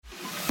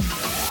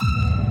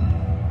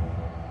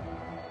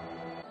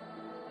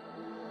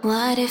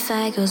What if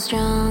I go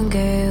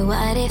stronger?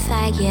 What if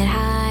I get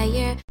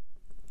higher?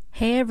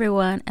 Hey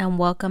everyone, and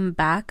welcome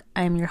back.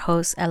 I'm your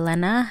host,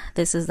 Elena.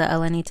 This is the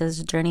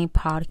Elenita's Journey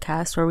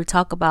podcast, where we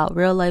talk about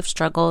real life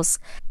struggles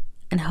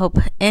and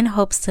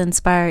hopes to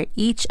inspire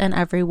each and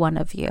every one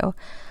of you.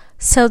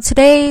 So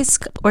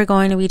we're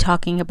going to be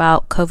talking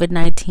about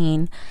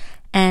COVID-19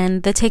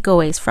 and the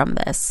takeaways from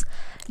this.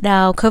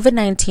 Now,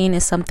 COVID-19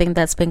 is something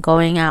that's been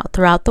going out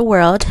throughout the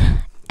world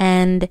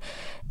and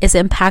it's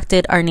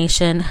impacted our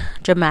nation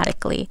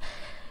dramatically.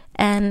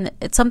 And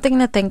it's something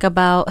to think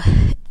about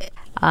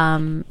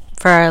for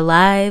our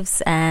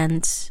lives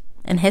and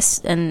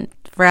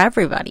for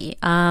everybody.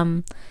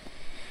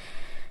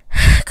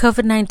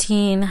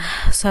 COVID-19,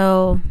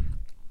 so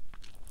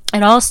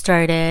it all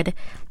started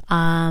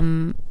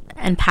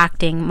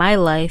impacting my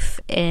life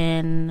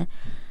in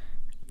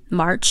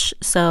March.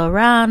 So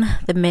around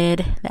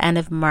the end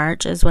of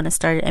March is when it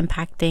started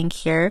impacting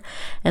here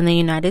in the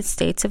United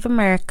States of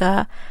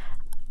America.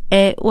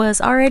 It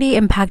was already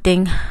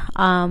impacting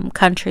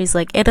countries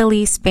like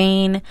Italy,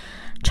 Spain,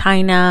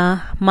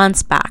 China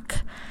months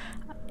back.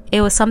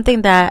 It was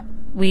something that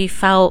we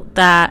felt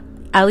that,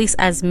 at least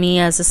as me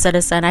as a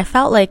citizen, I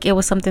felt like it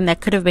was something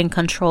that could have been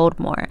controlled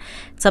more,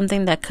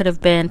 something that could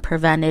have been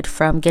prevented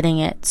from getting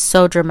it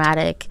so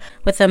dramatic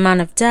with the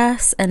amount of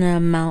deaths and the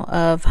amount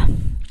of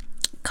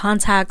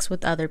contacts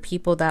with other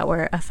people that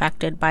were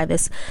affected by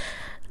this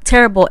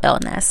terrible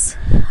illness.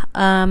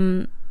 I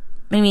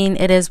mean,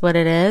 it is what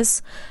it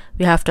is.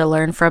 We have to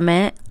learn from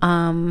it.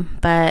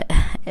 But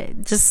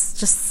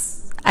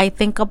I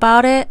think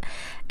about it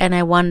and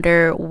I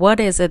wonder, why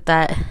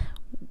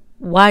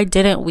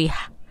didn't we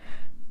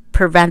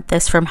prevent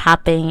this from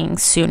happening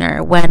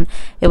sooner when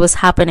it was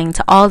happening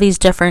to all these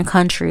different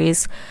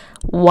countries?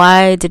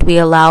 Why did we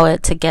allow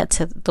it to get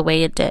to the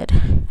way it did?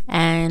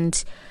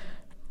 And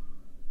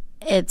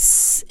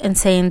it's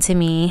insane to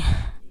me.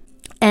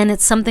 And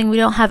it's something we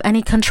don't have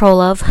any control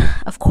of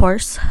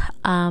course.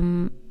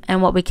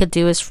 And what we could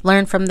do is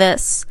learn from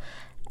this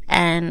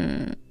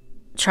and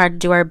try to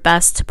do our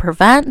best to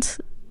prevent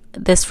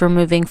this from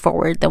moving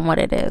forward than what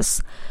it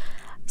is.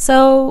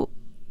 So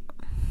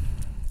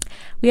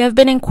we have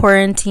been in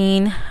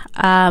quarantine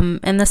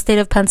in the state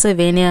of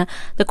Pennsylvania.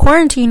 The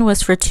quarantine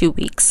was for 2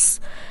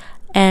 weeks.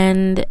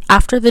 And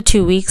after the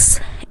 2 weeks,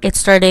 it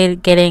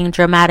started getting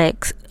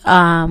dramatic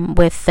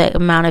with the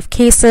amount of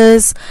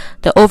cases,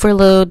 the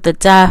overload, the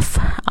death,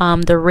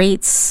 the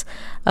rates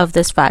of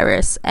this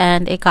virus.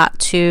 And it got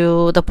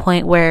to the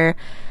point where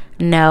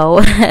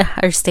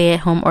our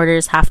stay-at-home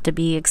orders have to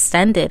be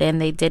extended, and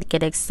they did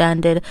get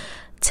extended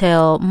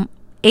till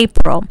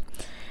April.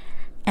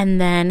 And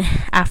then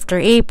after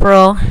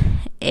April,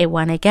 it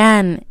went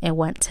again. It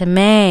went to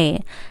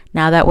May.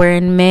 Now that we're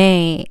in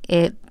May,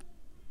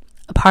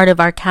 part of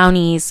our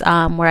counties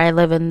where I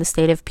live in the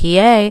state of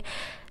PA,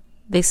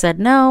 they said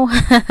no,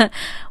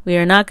 we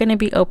are not going to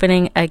be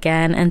opening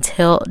again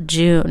until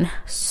June.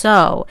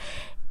 So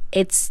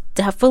it's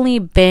definitely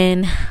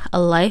been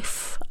a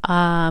life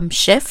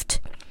shift.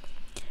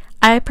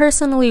 I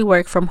personally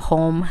work from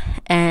home,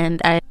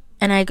 and I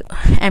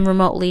am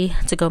remotely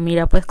to go meet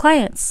up with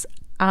clients.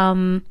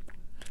 So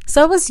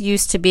I was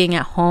used to being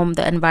at home,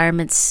 the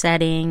environment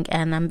setting,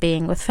 and I'm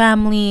being with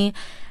family.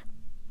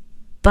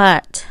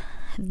 But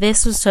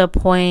this was to a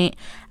point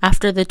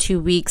after the 2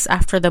 weeks,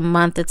 after the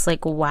month, it's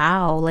like,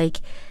 wow, like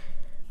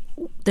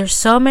there's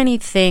so many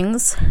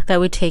things that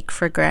we take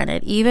for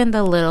granted, even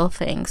the little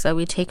things that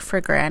we take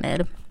for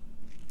granted.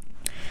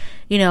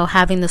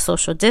 Having the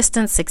social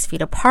distance 6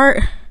 feet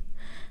apart,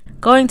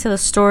 going to the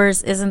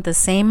stores isn't the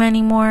same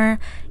anymore.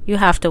 You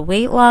have to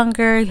wait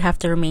longer. You have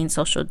to remain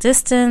social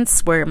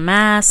distance, wear a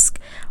mask,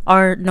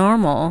 our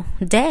normal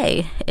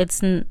day.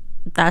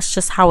 That's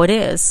just how it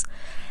is.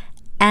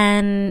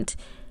 And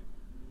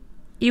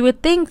you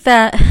would think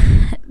that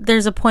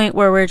there's a point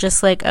where we're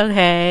just like,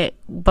 okay,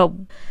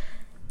 and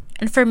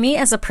for me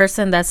as a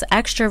person that's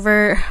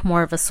extrovert,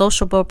 more of a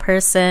sociable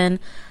person,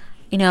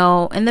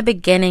 in the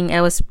beginning, I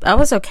was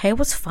okay. It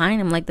was fine.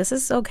 I'm like, this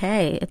is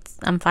okay.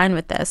 I'm fine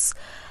with this.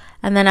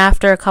 And then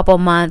after a couple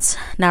months,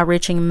 now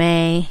reaching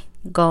May,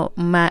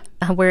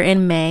 we're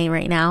in May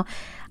right now.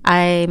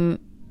 I'm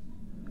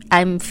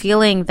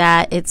feeling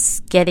that it's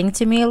getting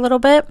to me a little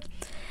bit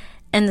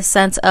in the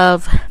sense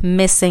of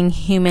missing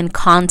human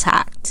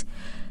contact.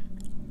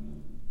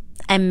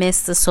 I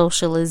miss the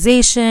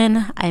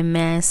socialization. I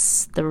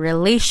miss the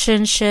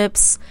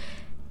relationships.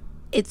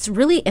 It's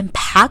really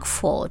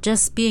impactful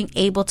just being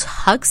able to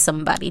hug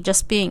somebody,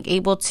 just being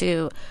able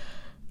to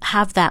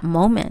have that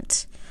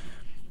moment.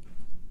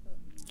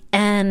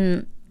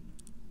 And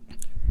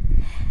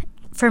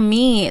for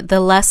me, the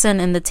lesson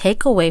and the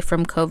takeaway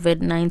from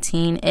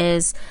COVID-19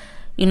 is,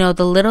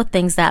 the little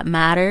things that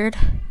mattered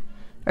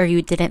or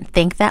you didn't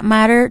think that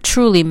mattered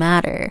truly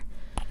matter.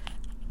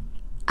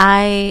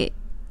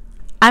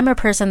 I'm a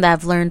person that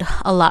I've learned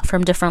a lot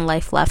from different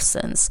life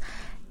lessons.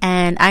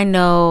 And I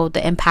know the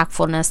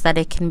impactfulness that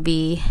it can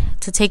be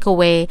to take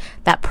away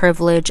that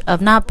privilege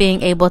of not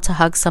being able to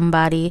hug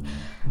somebody,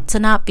 to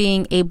not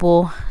being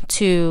able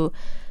to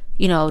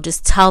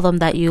just tell them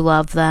that you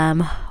love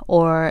them,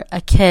 or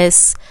a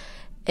kiss.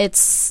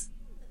 It's,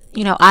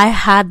 I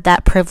had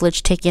that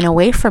privilege taken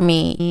away from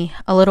me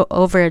a little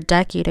over a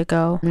decade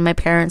ago when my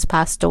parents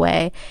passed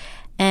away.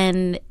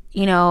 And,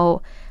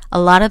 a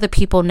lot of the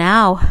people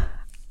now,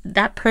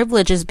 that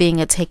privilege is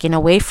being taken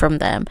away from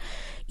them,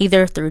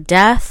 either through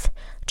death,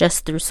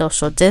 just through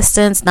social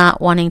distance, not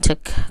wanting to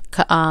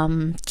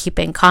keep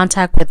in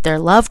contact with their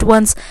loved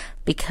ones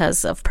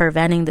because of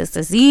preventing this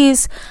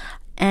disease.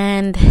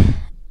 And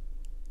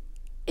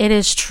it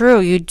is true,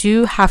 you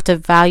do have to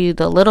value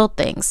the little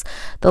things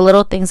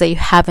that you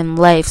have in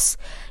life.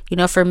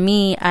 For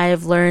me,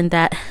 I've learned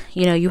that,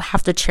 you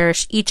have to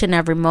cherish each and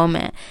every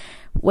moment.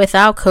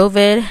 Without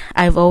COVID,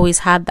 I've always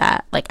had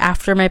that. Like,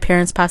 after my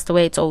parents passed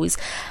away, it's always,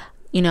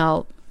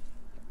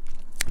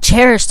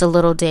 cherish the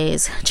little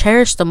days,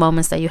 cherish the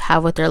moments that you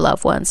have with your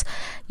loved ones.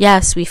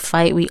 Yes, we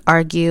fight, we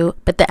argue,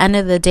 but at the end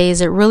of the day,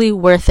 is it really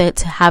worth it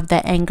to have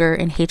that anger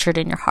and hatred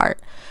in your heart?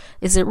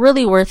 Is it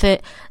really worth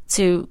it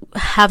to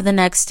have the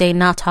next day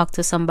not talk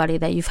to somebody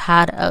that you've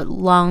had a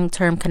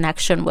long-term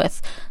connection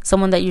with,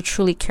 someone that you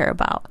truly care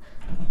about?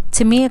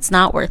 To me, it's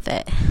not worth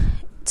it.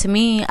 To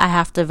me, I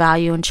have to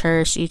value and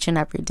cherish each and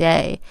every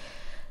day.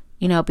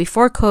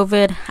 Before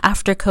COVID,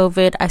 after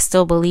COVID, I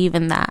still believe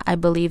in that. I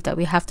believe that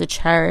we have to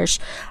cherish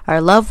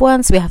our loved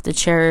ones. We have to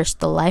cherish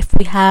the life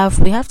we have.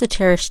 We have to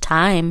cherish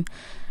time.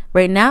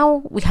 Right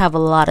now, we have a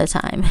lot of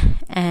time.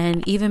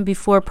 And even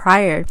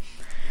prior,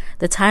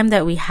 the time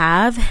that we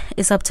have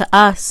is up to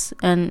us,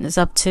 and it's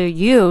up to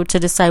you to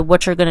decide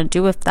what you're going to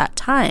do with that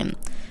time.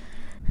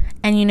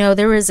 And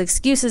there was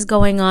excuses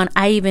going on.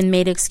 I even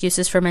made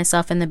excuses for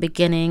myself in the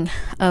beginning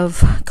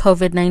of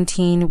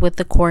COVID-19 with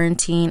the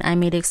quarantine. I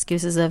made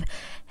excuses of,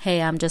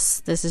 hey,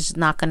 this is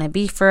not going to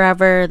be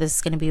forever. This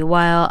is going to be a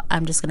while.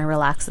 I'm just going to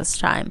relax this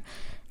time.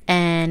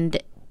 And,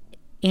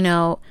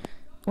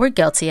 we're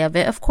guilty of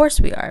it. Of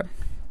course we are.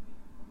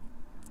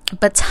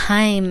 But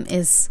time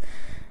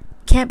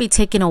can't be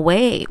taken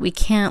away. We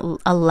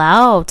can't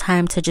allow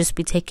time to just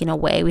be taken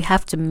away. We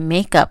have to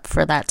make up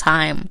for that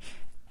time.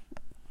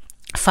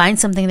 Find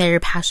something that you're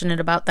passionate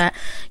about that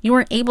you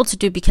weren't able to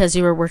do because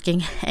you were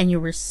working and you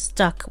were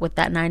stuck with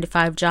that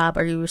 9-to-5 job,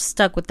 or you were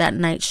stuck with that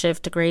night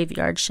shift,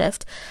 graveyard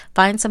shift.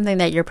 Find something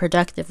that you're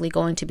productively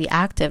going to be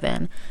active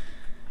in.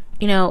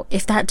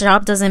 If that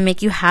job doesn't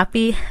make you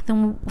happy,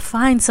 then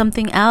find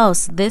something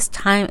else. This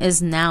time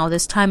is now.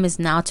 This time is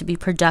now to be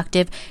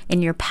productive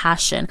in your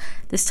passion.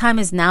 This time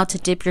is now to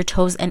dip your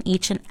toes in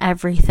each and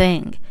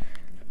everything.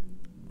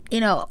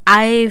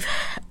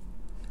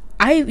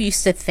 I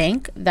used to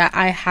think that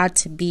I had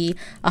to be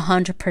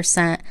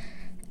 100%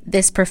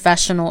 this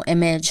professional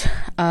image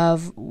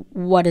of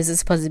what is it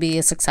supposed to be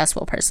a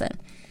successful person.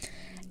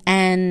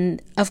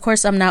 And of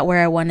course, I'm not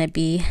where I want to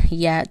be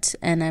yet,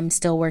 and I'm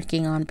still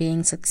working on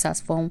being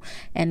successful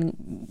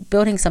and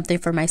building something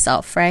for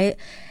myself, right?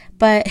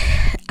 But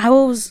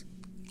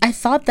I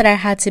thought that I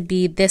had to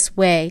be this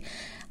way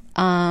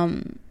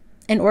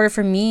in order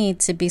for me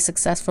to be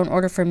successful, in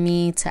order for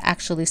me to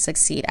actually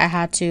succeed. I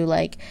had to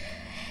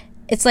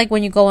it's like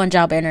when you go on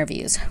job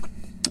interviews,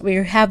 where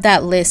you have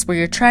that list where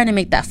you're trying to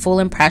make that full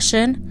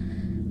impression,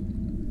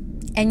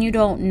 and you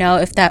don't know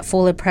if that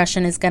full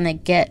impression is going to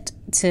get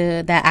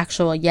to that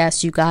actual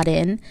yes, you got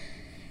in.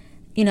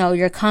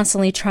 You're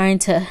constantly trying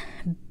to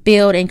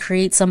build and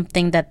create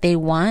something that they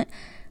want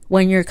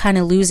when you're kind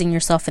of losing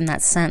yourself in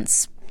that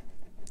sense.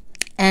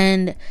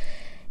 And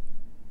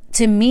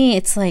to me,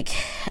 it's like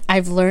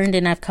I've learned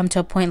and I've come to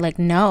a point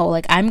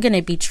no, I'm going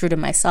to be true to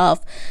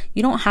myself.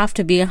 You don't have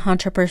to be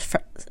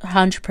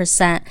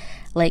 100%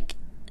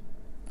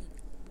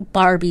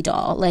 Barbie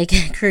doll,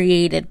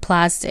 created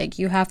plastic.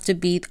 You have to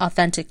be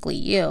authentically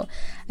you.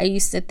 I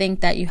used to think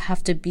that you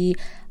have to be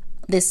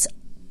this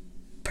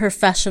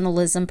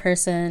professionalism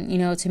person.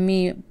 To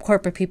me,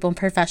 corporate people and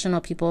professional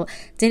people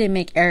didn't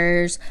make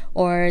errors,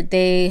 or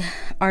they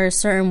are a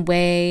certain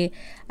way.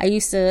 I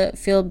used to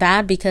feel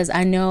bad because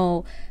I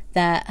know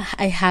that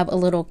I have a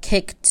little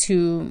kick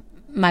to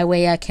my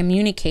way I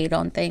communicate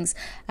on things.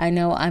 I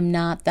know I'm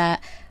not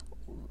that,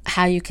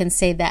 how you can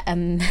say that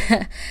I'm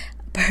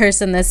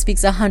person that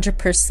speaks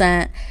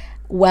 100%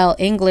 well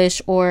English,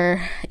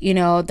 or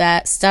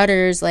that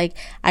stutters. I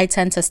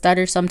tend to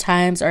stutter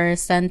sometimes, or I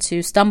tend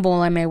to stumble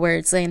on my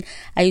words, and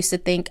I used to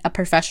think a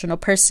professional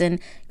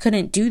person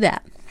couldn't do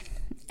that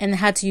and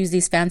had to use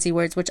these fancy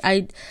words, which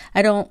I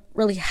don't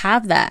really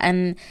have that.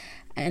 And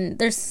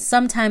there's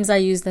sometimes I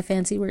use the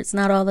fancy words,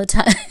 not all the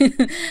time.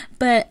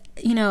 But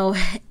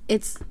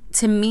it's,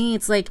 to me,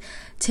 it's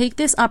take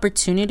this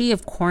opportunity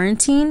of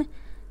quarantine,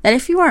 that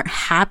if you aren't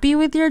happy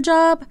with your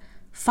job,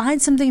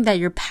 find something that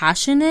you're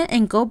passionate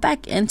and go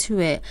back into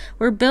it.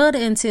 We're built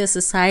into a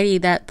society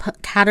that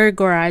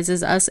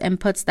categorizes us and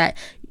puts that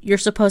you're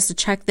supposed to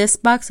check this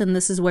box and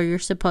this is where you're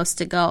supposed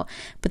to go.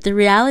 But the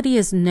reality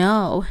is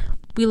no.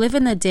 We live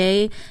in a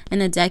day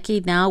and a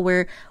decade now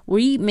where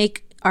we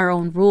make our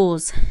own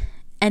rules.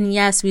 And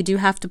yes, we do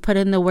have to put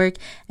in the work.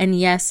 And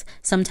yes,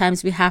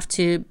 sometimes we have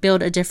to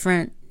build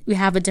we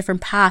have a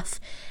different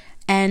path.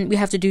 and we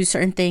have to do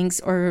certain things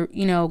or,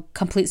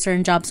 complete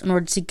certain jobs in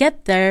order to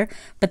get there.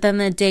 But then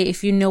the day,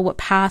 if you know what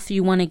path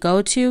you want to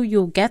go to,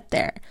 you'll get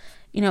there.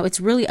 It's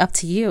really up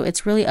to you.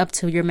 It's really up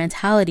to your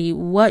mentality,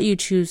 what you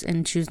choose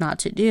and choose not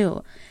to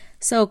do.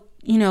 So,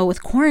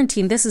 with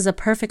quarantine, this is a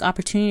perfect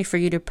opportunity for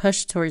you to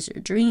push towards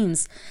your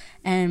dreams.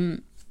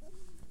 And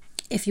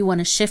if you want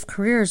to shift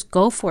careers,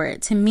 go for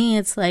it. To me,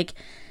 it's like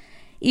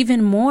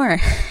even more,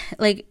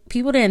 like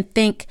people didn't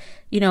think,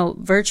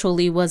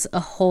 virtually was a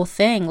whole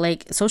thing.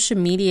 Like social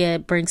media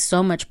brings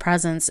so much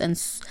presence and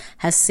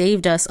has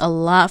saved us a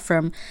lot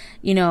from,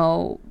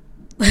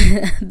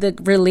 the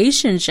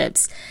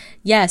relationships.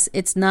 Yes,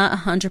 it's not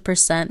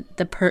 100%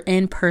 the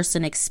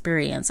in-person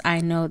experience. I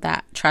know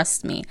that.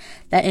 Trust me.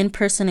 That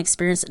in-person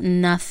experience,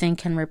 nothing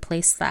can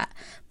replace that.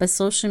 But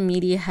social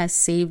media has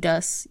saved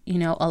us,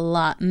 a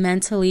lot.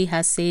 Mentally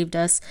has saved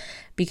us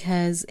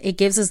because it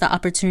gives us the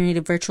opportunity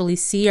to virtually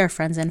see our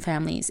friends and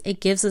families.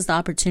 It gives us the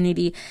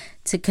opportunity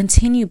to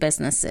continue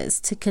businesses,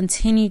 to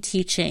continue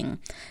teaching,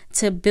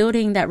 to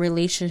building that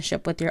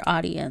relationship with your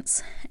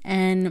audience.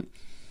 And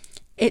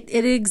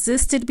it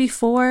existed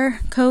before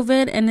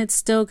COVID, and it's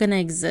still going to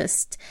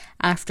exist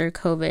after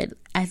COVID.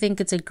 I think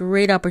it's a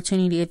great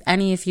opportunity if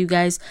any of you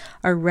guys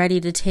are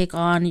ready to take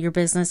on your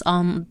business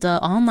on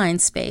the online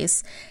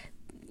space.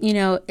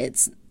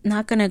 It's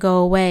not going to go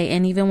away.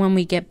 And even when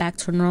we get back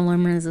to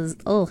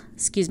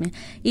normalization,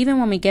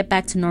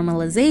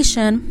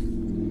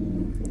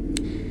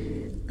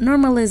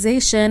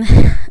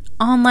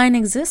 online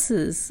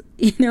exists.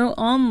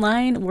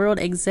 Online world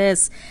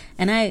exists.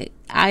 And I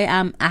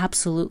am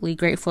absolutely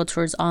grateful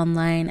towards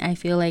online. I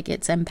feel like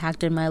it's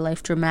impacted my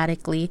life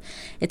dramatically.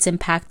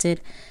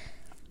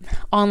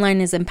 Online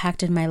has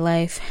impacted my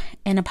life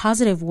in a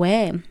positive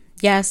way.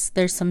 Yes,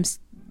 there's some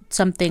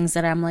things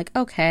that I'm like,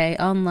 okay,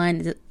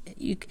 online,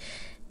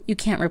 you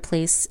can't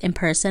replace in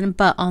person,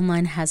 but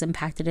online has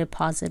impacted it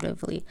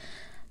positively.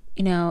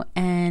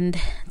 And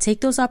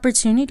take those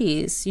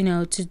opportunities,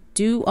 to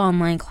do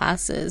online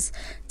classes,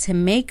 to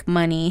make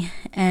money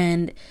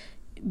and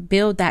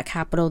build that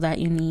capital that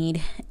you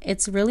need.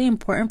 It's really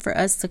important for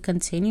us to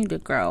continue to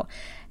grow.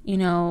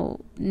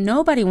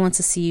 Nobody wants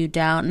to see you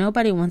down.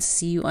 Nobody wants to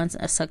see you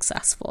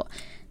unsuccessful.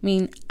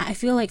 I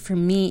feel like for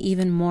me,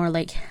 even more,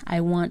 like I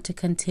want to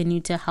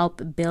continue to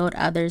help build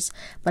others,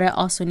 but I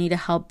also need to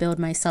help build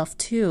myself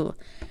too.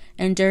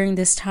 And during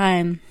this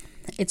time,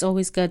 it's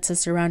always good to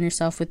surround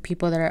yourself with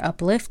people that are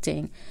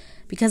uplifting,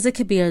 because it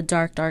could be a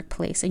dark, dark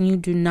place, and you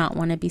do not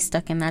want to be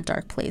stuck in that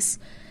dark place.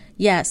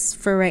 Yes,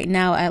 for right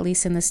now, at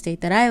least in the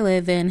state that I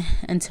live in,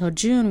 until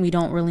June, we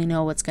don't really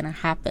know what's going to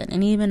happen.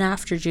 And even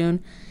after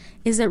June,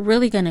 is it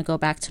really going to go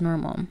back to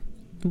normal?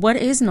 What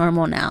is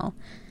normal now?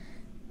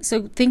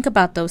 So think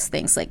about those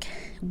things. Like,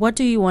 what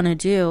do you want to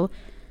do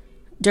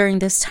during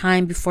this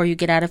time before you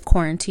get out of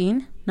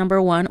quarantine?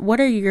 Number one, what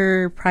are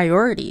your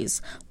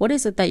priorities? What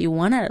is it that you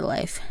want out of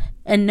life?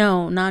 And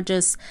no, not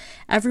just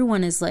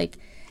everyone is like,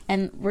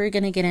 and we're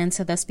going to get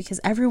into this because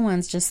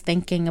everyone's just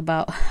thinking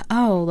about,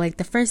 like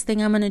the first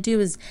thing I'm going to do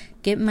is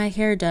get my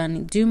hair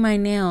done, do my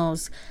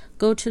nails,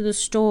 go to the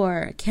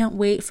store. Can't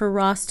wait for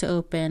Ross to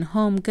open,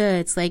 Home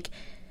Goods. Like,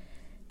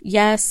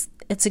 yes,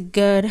 it's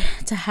good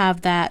to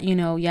have that,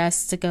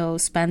 yes, to go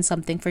spend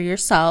something for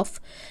yourself.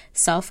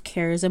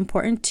 Self-care is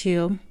important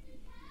too.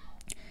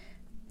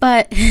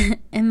 But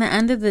in the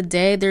end of the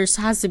day, there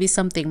has to be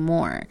something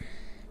more.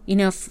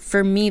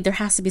 For me, there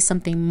has to be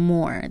something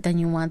more than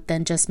you want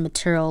than just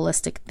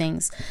materialistic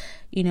things.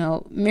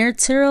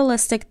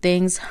 Materialistic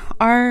things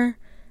are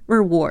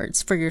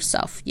rewards for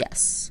yourself,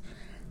 yes.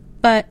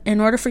 But in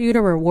order for you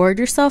to reward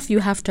yourself, you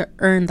have to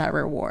earn that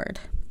reward.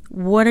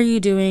 What are you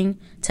doing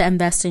to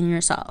invest in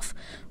yourself?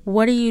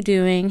 What are you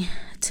doing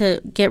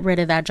to get rid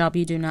of that job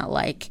you do not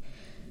like?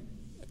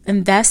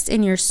 Invest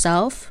in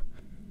yourself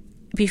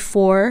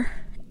before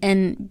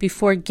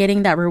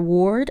getting that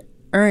reward.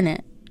 Earn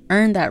it.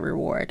 Earn that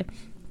reward.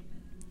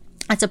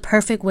 That's a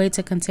perfect way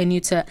to continue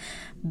to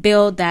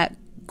build that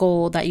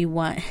goal that you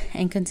want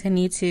and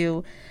continue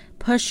to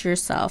push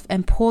yourself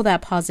and pull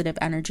that positive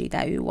energy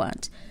that you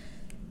want.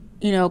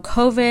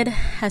 COVID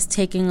has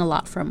taken a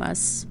lot from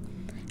us,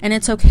 and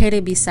it's okay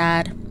to be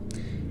sad.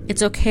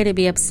 It's okay to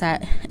be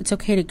upset. It's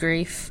okay to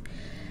grieve.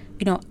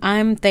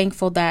 I'm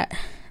thankful that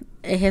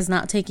it has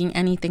not taken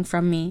anything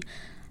from me.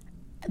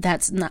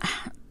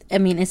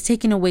 It's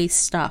taken away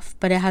stuff,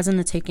 but it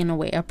hasn't taken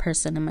away a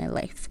person in my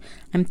life.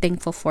 I'm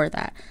thankful for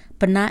that.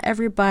 But not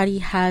everybody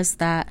has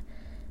that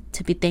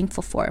to be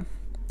thankful for.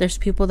 There's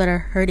people that are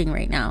hurting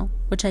right now,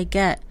 which I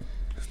get.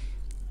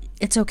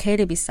 It's okay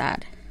to be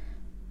sad.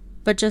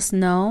 But just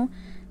know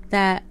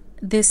that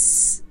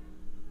this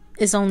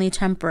is only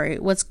temporary.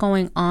 What's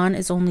going on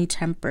is only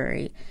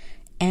temporary.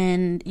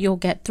 And you'll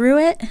get through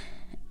it.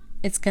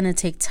 It's going to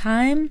take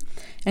time.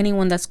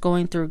 Anyone that's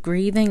going through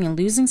grieving and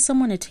losing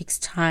someone, it takes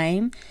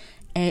time.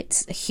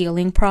 It's a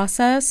healing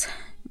process.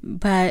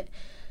 But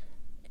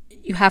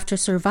you have to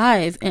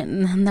survive.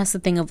 And that's the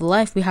thing of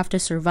life. We have to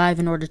survive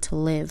in order to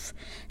live.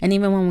 And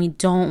even when we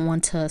don't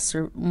want to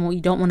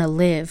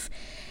live,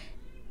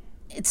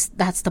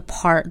 that's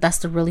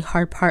the really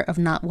hard part of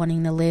not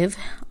wanting to live.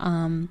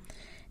 And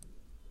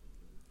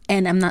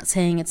I'm not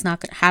saying it's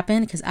not going to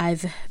happen, because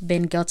I've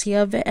been guilty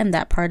of it, and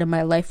that part of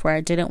my life where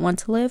I didn't want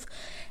to live.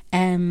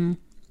 And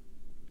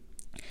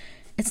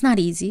it's not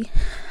easy.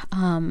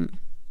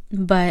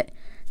 But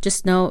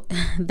just know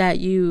that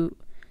you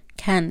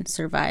can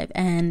survive.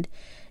 And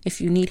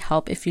if you need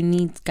help, if you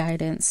need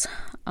guidance,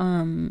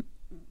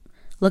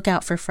 look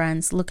out for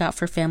friends, look out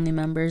for family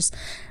members,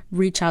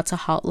 reach out to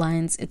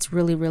hotlines. It's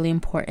really, really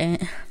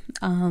important.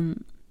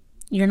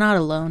 You're not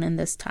alone in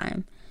this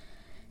time.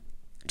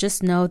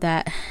 Just know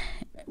that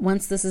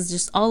once this is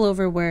just all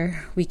over,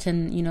 where we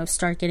can,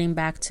 start getting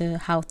back to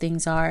how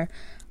things are,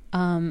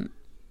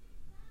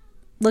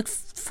 look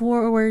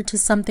forward to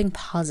something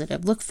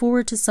positive. Look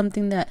forward to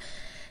something that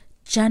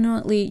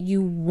genuinely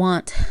you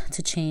want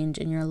to change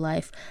in your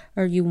life,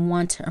 or you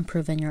want to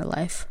improve in your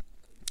life.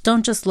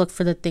 Don't just look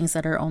for the things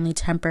that are only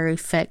temporary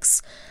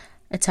fix.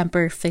 A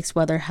temporary fix,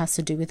 whether it has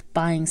to do with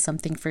buying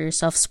something for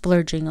yourself,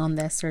 splurging on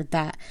this or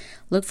that.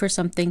 Look for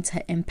something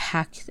to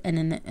impact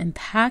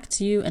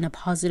you in a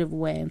positive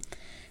way.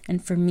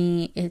 And for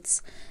me,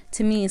 it's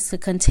to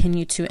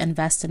continue to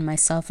invest in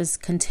myself, is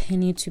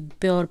continue to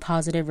build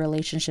positive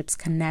relationships,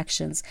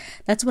 connections.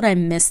 That's what I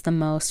miss the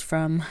most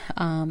from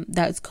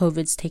that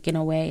COVID's taken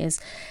away, is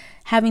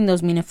having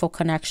those meaningful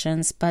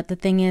connections. But the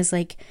thing is,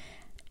 it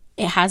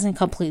hasn't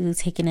completely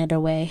taken it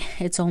away.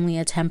 It's only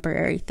a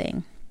temporary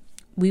thing.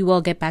 We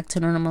will get back to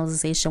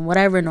normalization,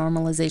 whatever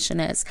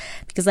normalization is,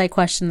 because I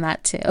question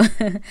that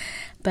too.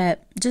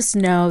 But just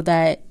know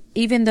that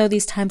even though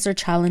these times are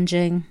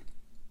challenging,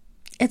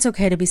 it's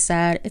okay to be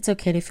sad. It's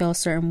okay to feel a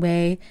certain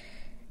way.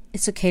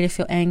 It's okay to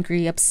feel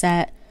angry,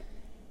 upset.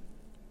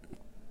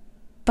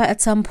 But at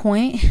some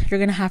point, you're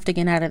going to have to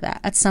get out of that.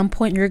 At some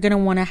point, you're going to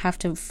want to have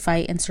to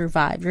fight and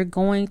survive. You're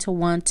going to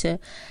want to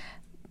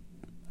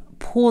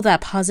pull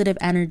that positive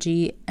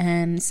energy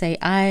and say,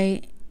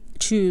 I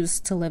choose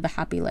to live a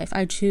happy life.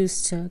 I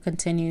choose to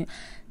continue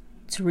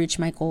to reach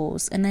my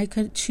goals. And I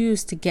could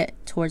choose to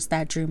get towards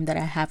that dream that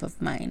I have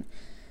of mine.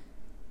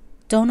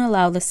 Don't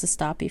allow this to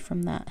stop you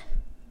from that.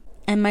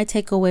 And my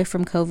takeaway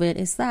from COVID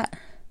is that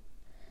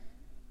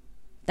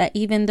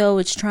even though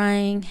it's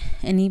trying,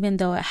 and even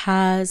though it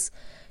has,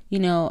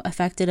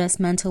 affected us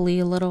mentally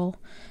a little,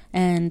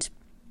 and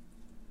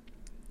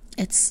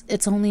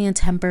it's only a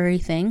temporary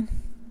thing,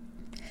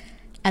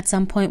 at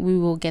some point we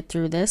will get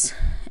through this.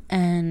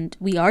 And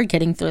we are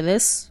getting through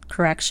this,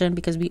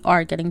 because we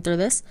are getting through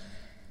this,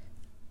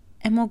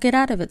 and we'll get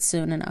out of it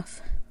soon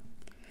enough.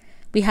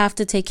 We have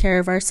to take care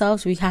of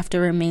ourselves. We have to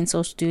remain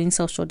doing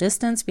social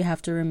distance. We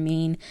have to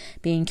remain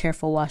being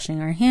careful,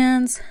 washing our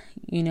hands,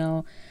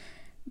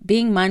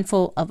 being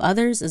mindful of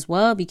others as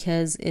well,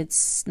 because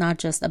it's not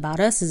just about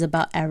us, it's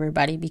about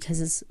everybody,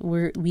 because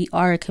we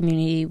are a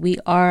community, we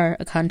are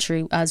a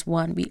country as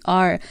one, we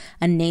are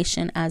a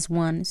nation as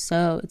one.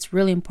 So it's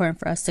really important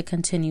for us to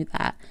continue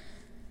that.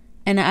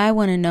 And I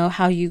want to know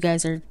how you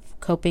guys are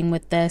coping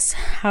with this.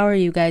 How are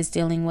you guys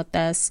dealing with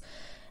this?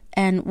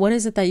 And what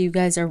is it that you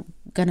guys are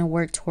going to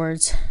work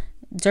towards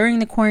during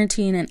the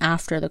quarantine and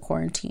after the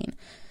quarantine?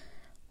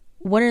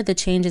 What are the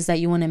changes that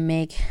you want to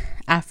make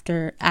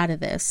out of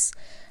this?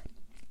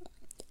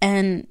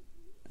 And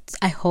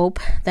I hope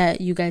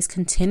that you guys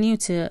continue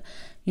to,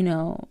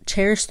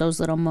 cherish those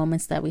little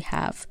moments that we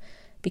have.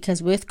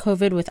 Because with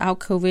COVID, without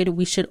COVID,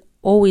 we should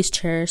always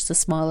cherish the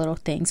small little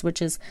things,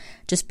 which is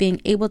just being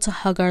able to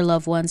hug our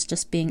loved ones,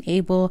 just being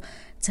able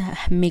to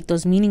make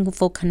those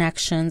meaningful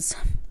connections,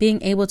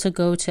 being able to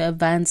go to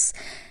events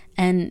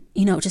and,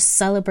 just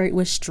celebrate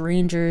with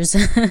strangers.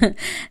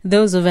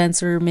 Those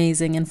events are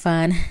amazing and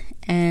fun.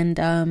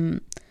 And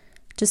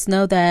just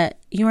know that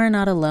you are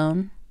not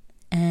alone,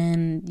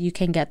 and you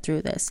can get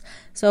through this.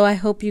 So I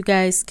hope you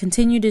guys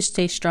continue to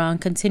stay strong,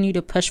 continue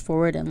to push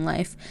forward in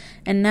life,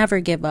 and never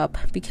give up,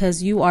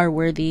 because you are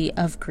worthy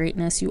of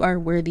greatness. You are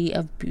worthy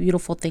of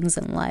beautiful things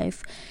in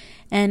life.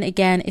 And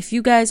again, if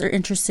you guys are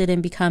interested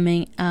in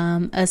becoming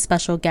a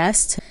special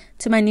guest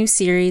to my new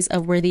series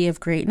of Worthy of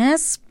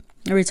Greatness,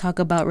 where we talk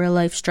about real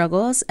life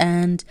struggles,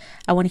 and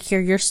I want to hear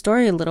your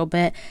story a little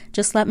bit,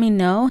 just let me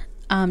know.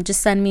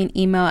 Just send me an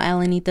email at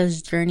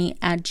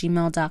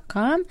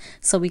elenitasjourney@gmail.com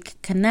so we can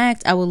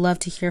connect. I would love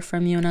to hear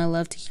from you, and I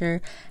love to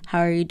hear how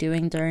are you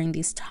doing during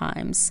these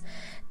times.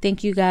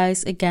 Thank you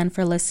guys again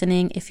for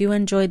listening. If you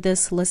enjoyed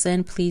this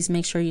listen, please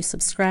make sure you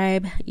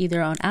subscribe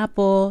either on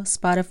Apple,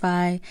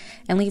 Spotify,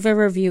 and leave a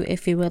review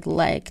if you would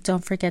like.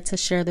 Don't forget to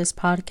share this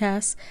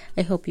podcast.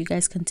 I hope you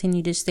guys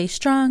continue to stay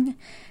strong.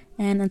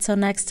 And until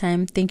next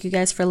time, thank you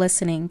guys for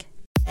listening.